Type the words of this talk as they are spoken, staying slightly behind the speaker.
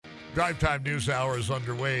Drive Time News Hour is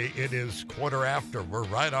underway. It is quarter after. We're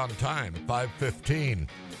right on time, 5:15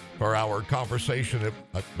 for our conversation that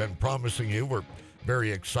I've been promising you. We're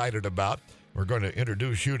very excited about. We're going to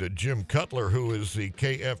introduce you to Jim Cutler, who is the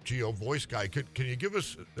KFGO voice guy. Can you give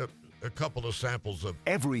us a couple of samples of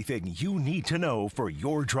everything you need to know for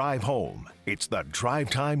your drive home? It's the Drive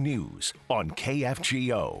Time News on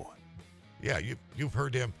KFGO. Yeah, you've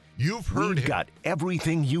heard him. You've heard We've him. got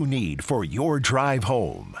everything you need for your drive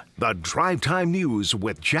home. The Drive Time News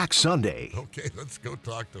with Jack Sunday. Okay, let's go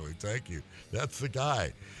talk to him. Thank you. That's the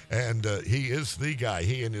guy. And he is the guy.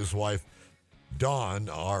 He and his wife, Dawn,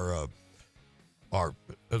 are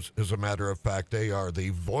as a matter of fact, they are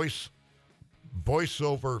the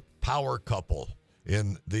voiceover power couple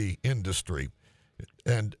in the industry.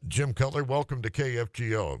 And Jim Cutler, welcome to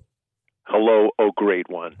KFGO. Hello, oh great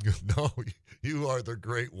one. No, you are the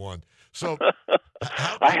great one. So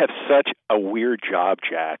I have such a weird job,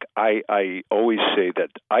 Jack. I always say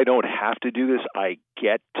that I don't have to do this. I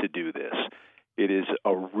get to do this. It is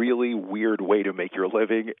a really weird way to make your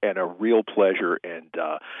living and a real pleasure. And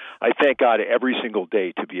I thank God every single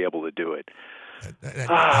day to be able to do it.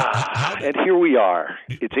 And here we are.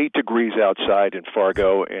 It's 8 degrees outside in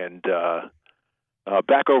Fargo, and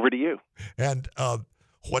back over to you. And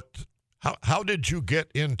how did you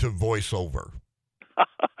get into voiceover?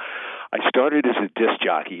 I started as a disc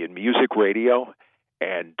jockey in music radio,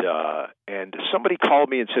 and somebody called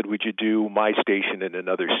me and said, "Would you do my station in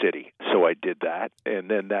another city?" So I did that, and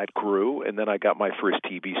then that grew, and then I got my first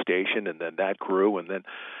TV station, and then that grew, and then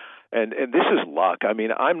and this is luck. I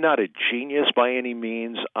mean, I'm not a genius by any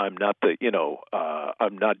means. I'm not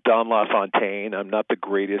I'm not Don LaFontaine. I'm not the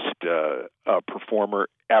greatest performer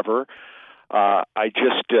ever. I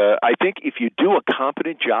think if you do a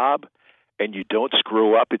competent job and you don't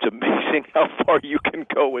screw up, it's amazing how far you can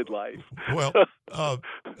go with life. Well,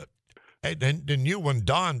 and you and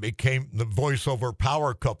Don became the voiceover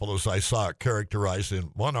power couple, as I saw it characterized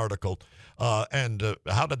in one article. And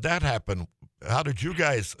how did that happen? How did you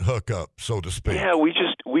guys hook up, so to speak? Yeah, we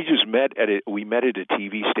just met at a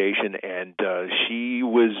TV station, and she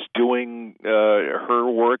was doing her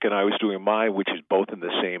work, and I was doing mine, which is both in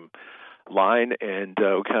the same line, and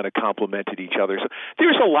we kind of complemented each other. So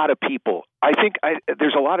there's a lot of people.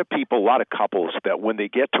 There's a lot of people, a lot of couples that when they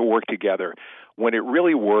get to work together, when it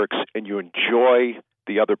really works and you enjoy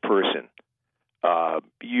the other person,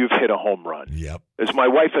 you've hit a home run. Yep. As my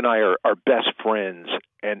wife and I are best friends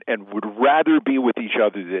and would rather be with each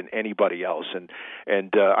other than anybody else. And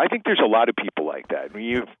I think there's a lot of people like that. When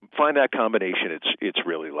you find that combination, it's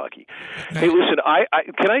really lucky. Hey, listen, I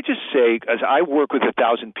can I just say, as I work with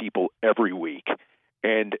 1,000 people every week,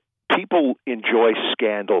 and people enjoy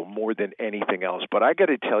scandal more than anything else. But I got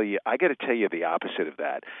to tell you the opposite of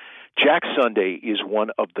that. Jack Sunday is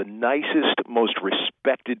one of the nicest, most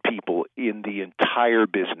respected people in the entire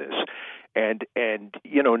business. And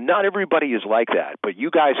not everybody is like that, but you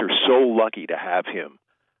guys are so lucky to have him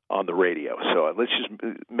on the radio. So let's just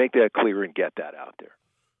make that clear and get that out there.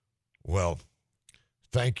 Well,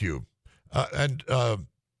 thank you. And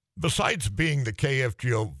besides being the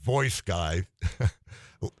KFGO voice guy,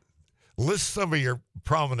 list some of your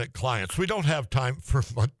prominent clients. We don't have time for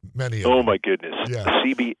many of them. Oh, my goodness. Yeah.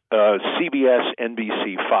 CBS,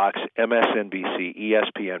 NBC, Fox, MSNBC,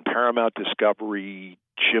 ESPN, Paramount Discovery,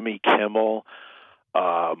 Jimmy Kimmel,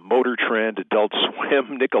 Motor Trend, Adult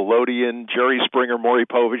Swim, Nickelodeon, Jerry Springer, Maury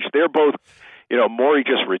Povich. They're both, Maury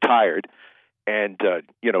just retired. And,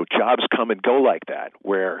 jobs come and go like that,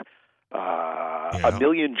 where a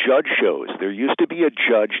million judge shows. There used to be a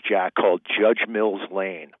judge, Jack, called Judge Mills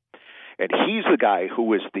Lane. And he's the guy who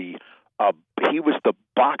was the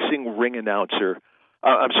boxing ring announcer.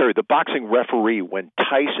 The boxing referee when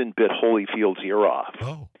Tyson bit Holyfield's ear off.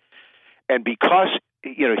 Oh. And because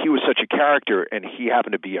he was such a character, and he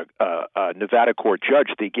happened to be a Nevada court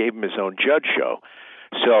judge, they gave him his own judge show.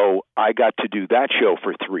 So I got to do that show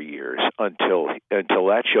for 3 years until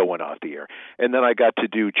that show went off the air. And then I got to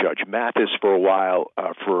do Judge Mathis for a while,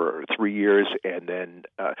 for 3 years. And then,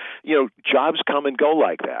 jobs come and go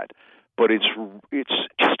like that. But it's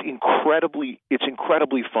just incredibly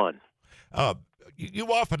fun.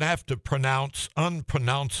 You often have to pronounce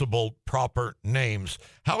unpronounceable proper names.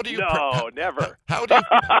 How do you? No, never. How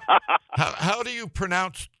do you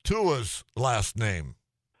pronounce Tua's last name?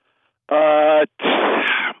 Boy,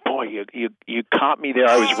 you caught me there.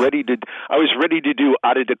 I was ready to do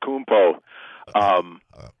Adetokounmpo.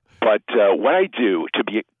 But what I do, to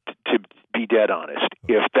be dead honest,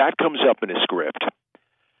 if that comes up in a script,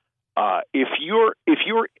 if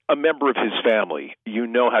you're a member of his family, you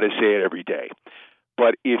know how to say it every day.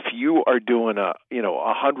 But if you are doing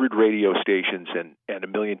 100 radio stations and a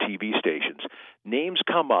million TV stations, names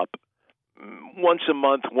come up once a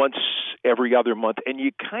month, once every other month, and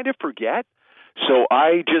you kind of forget. So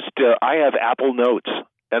I have Apple Notes,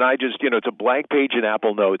 and I just it's a blank page in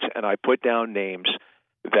Apple Notes, and I put down names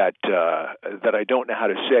that I don't know how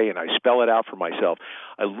to say, and I spell it out for myself.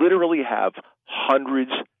 I literally have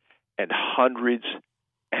hundreds and hundreds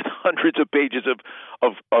and hundreds of pages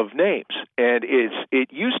of names, and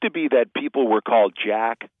it used to be that people were called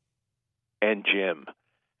Jack and Jim,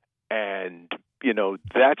 and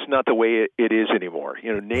that's not the way it is anymore.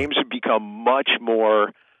 Names have become much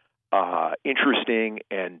more interesting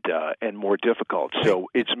and more difficult. So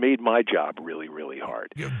it's made my job really, really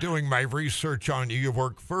hard. Doing my research on you, you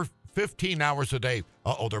work for 15 hours a day.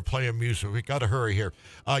 They're playing music. We got to hurry here.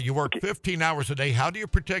 You work 15 hours a day. How do you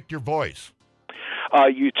protect your voice?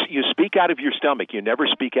 You speak out of your stomach. You never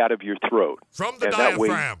speak out of your throat. From the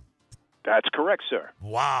diaphragm. That's correct, sir.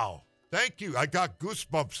 Wow. Thank you. I got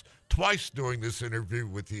goosebumps twice doing this interview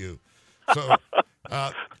with you. So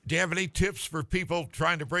do you have any tips for people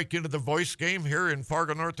trying to break into the voice game here in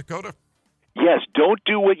Fargo, North Dakota? Yes, don't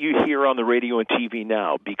do what you hear on the radio and TV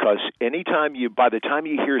now, because by the time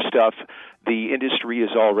you hear stuff, the industry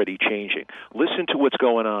is already changing. Listen to what's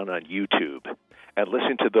going on YouTube, and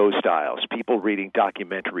listen to those styles, people reading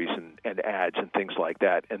documentaries and ads and things like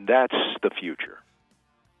that, and that's the future.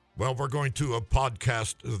 Well, we're going to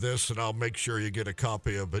podcast this, and I'll make sure you get a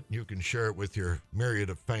copy of it. You can share it with your myriad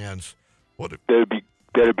of fans.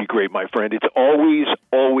 That'd be great, my friend. It's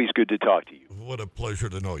always good to talk to you. What a pleasure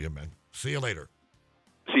to know you, man. See you later.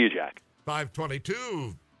 See you, Jack.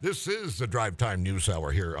 5:22. This is the Drive Time News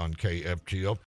Hour here on KFGO.